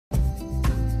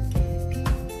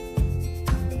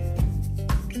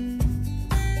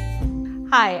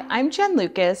Hi, I'm Jen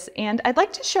Lucas, and I'd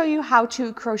like to show you how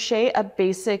to crochet a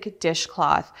basic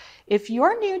dishcloth. If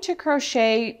you're new to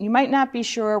crochet, you might not be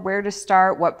sure where to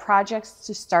start, what projects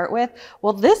to start with.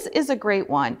 Well, this is a great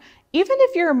one. Even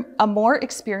if you're a more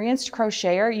experienced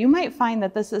crocheter, you might find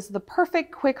that this is the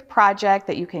perfect quick project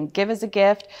that you can give as a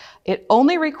gift. It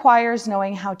only requires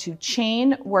knowing how to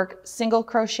chain, work single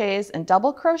crochets and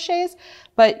double crochets,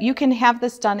 but you can have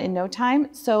this done in no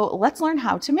time. So let's learn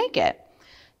how to make it.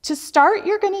 To start,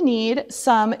 you're going to need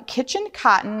some kitchen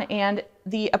cotton and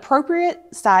the appropriate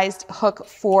sized hook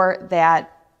for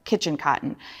that kitchen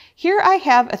cotton. Here I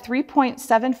have a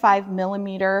 3.75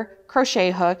 millimeter crochet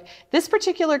hook. This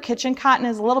particular kitchen cotton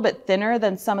is a little bit thinner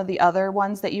than some of the other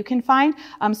ones that you can find,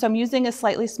 so I'm using a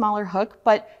slightly smaller hook,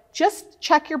 but just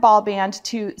check your ball band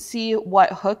to see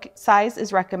what hook size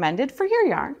is recommended for your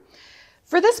yarn.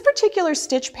 For this particular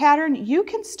stitch pattern, you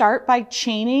can start by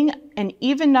chaining an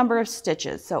even number of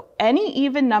stitches. So any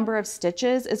even number of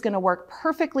stitches is going to work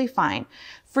perfectly fine.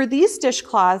 For these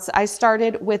dishcloths, I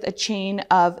started with a chain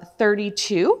of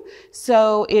 32.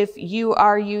 So if you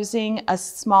are using a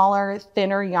smaller,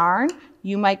 thinner yarn,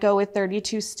 you might go with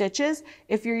 32 stitches.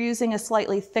 If you're using a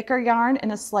slightly thicker yarn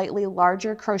and a slightly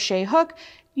larger crochet hook,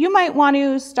 you might want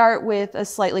to start with a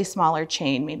slightly smaller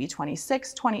chain, maybe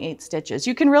 26, 28 stitches.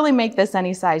 You can really make this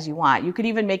any size you want. You could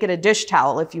even make it a dish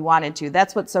towel if you wanted to.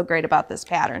 That's what's so great about this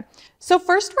pattern. So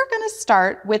first we're going to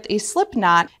start with a slip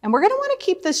knot, and we're going to want to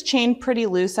keep this chain pretty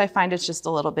loose. I find it's just a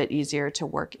little bit easier to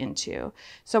work into.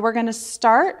 So we're going to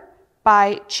start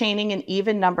by chaining an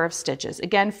even number of stitches.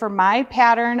 Again, for my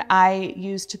pattern, I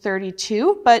used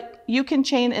 32, but you can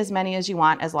chain as many as you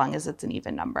want as long as it's an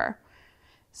even number.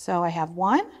 So I have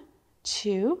 1,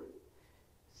 2,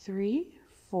 3,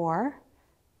 4,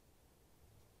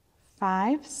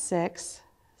 5, 6,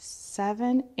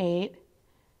 7, 8,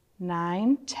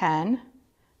 9, 10,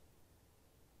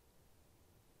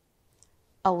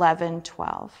 11,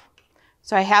 12.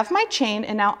 So I have my chain,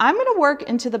 and now I'm going to work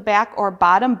into the back or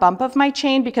bottom bump of my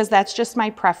chain because that's just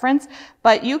my preference,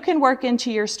 but you can work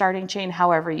into your starting chain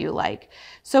however you like.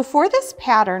 So for this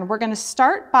pattern, we're going to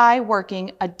start by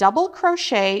working a double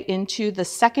crochet into the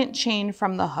second chain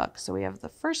from the hook. So we have the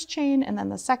first chain and then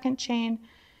the second chain,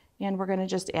 and we're going to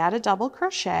just add a double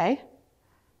crochet.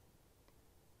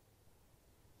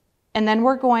 And then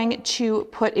we're going to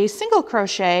put a single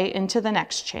crochet into the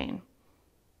next chain.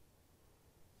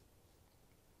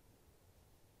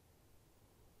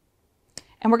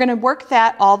 And we're going to work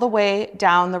that all the way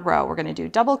down the row. We're going to do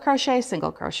double crochet,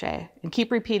 single crochet, and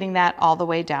keep repeating that all the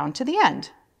way down to the end.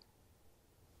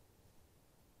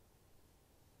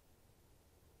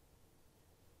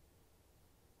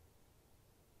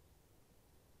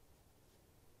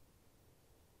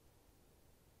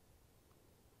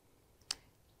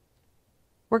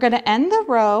 We're going to end the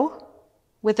row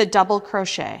with a double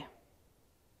crochet.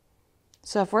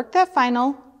 So I've worked that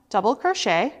final double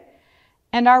crochet,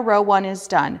 and our row 1 is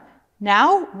done.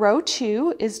 Now row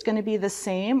 2 is going to be the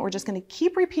same. We're just going to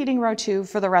keep repeating row 2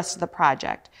 for the rest of the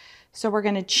project. So we're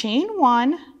going to chain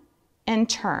 1 and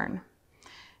turn.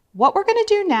 What we're going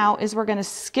to do now is we're going to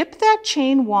skip that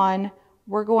chain 1.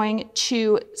 We're going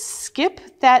to skip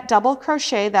that double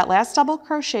crochet, that last double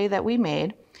crochet that we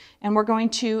made, and we're going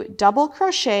to double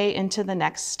crochet into the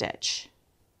next stitch.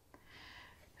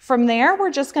 From there,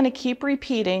 we're just going to keep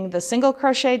repeating the single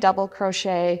crochet, double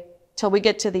crochet, till we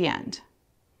get to the end.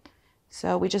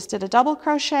 So we just did a double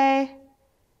crochet,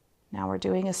 now we're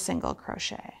doing a single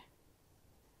crochet,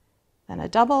 then a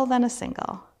double, then a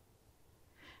single.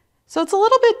 So it's a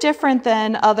little bit different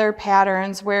than other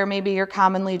patterns where maybe you're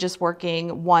commonly just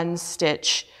working one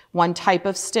stitch, one type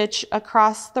of stitch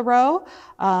across the row.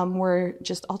 We're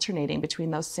just alternating between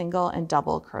those single and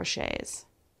double crochets.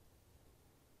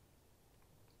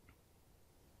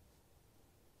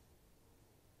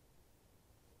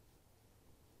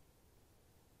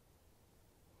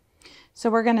 So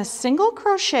we're going to single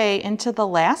crochet into the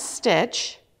last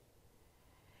stitch,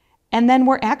 and then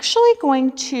we're actually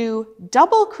going to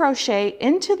double crochet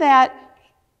into that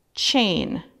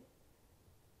chain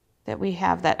that we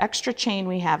have, that extra chain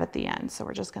we have at the end. So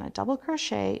we're just going to double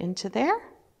crochet into there,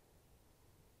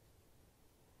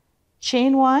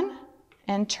 chain 1,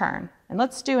 and turn. And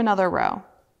let's do another row.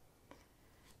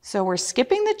 So we're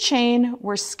skipping the chain,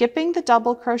 we're skipping the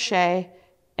double crochet,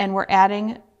 and we're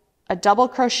adding a double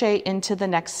crochet into the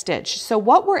next stitch. So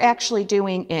what we're actually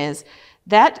doing is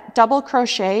that double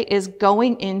crochet is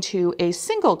going into a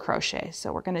single crochet.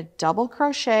 So we're going to double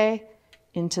crochet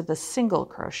into the single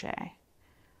crochet.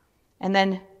 And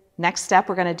then next step,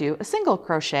 we're going to do a single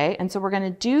crochet. And so we're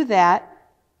going to do that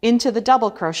into the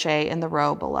double crochet in the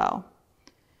row below.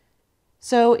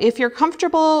 So if you're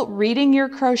comfortable reading your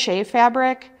crochet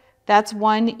fabric, that's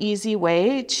one easy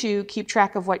way to keep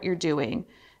track of what you're doing.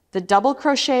 The double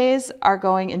crochets are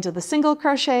going into the single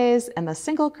crochets, and the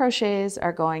single crochets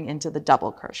are going into the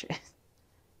double crochets.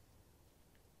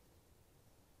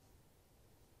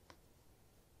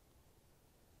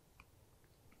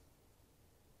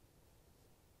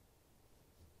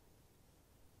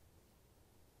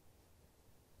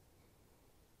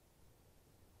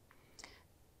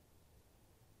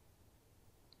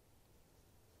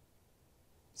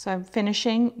 So I'm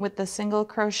finishing with the single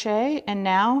crochet, and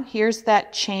now here's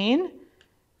that chain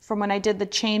from when I did the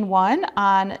chain 1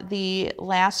 on the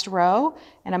last row,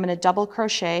 and I'm going to double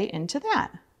crochet into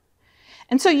that.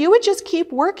 And so you would just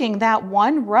keep working that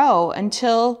one row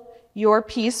until your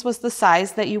piece was the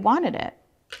size that you wanted it.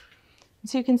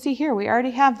 So you can see here, we already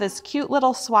have this cute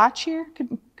little swatch here.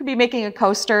 Could be making a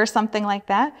coaster or something like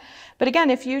that. But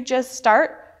again, if you just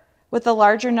start with a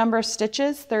larger number of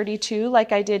stitches, 32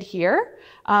 like I did here,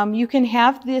 you can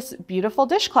have this beautiful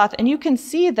dishcloth, and you can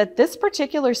see that this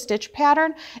particular stitch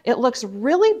pattern, it looks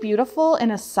really beautiful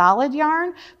in a solid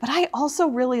yarn, but I also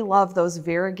really love those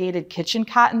variegated kitchen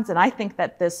cottons, and I think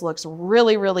that this looks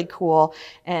really, really cool,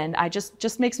 and I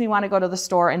just makes me want to go to the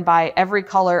store and buy every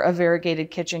color of variegated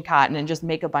kitchen cotton and just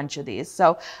make a bunch of these.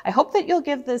 So I hope that you'll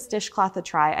give this dishcloth a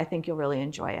try. I think you'll really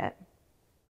enjoy it.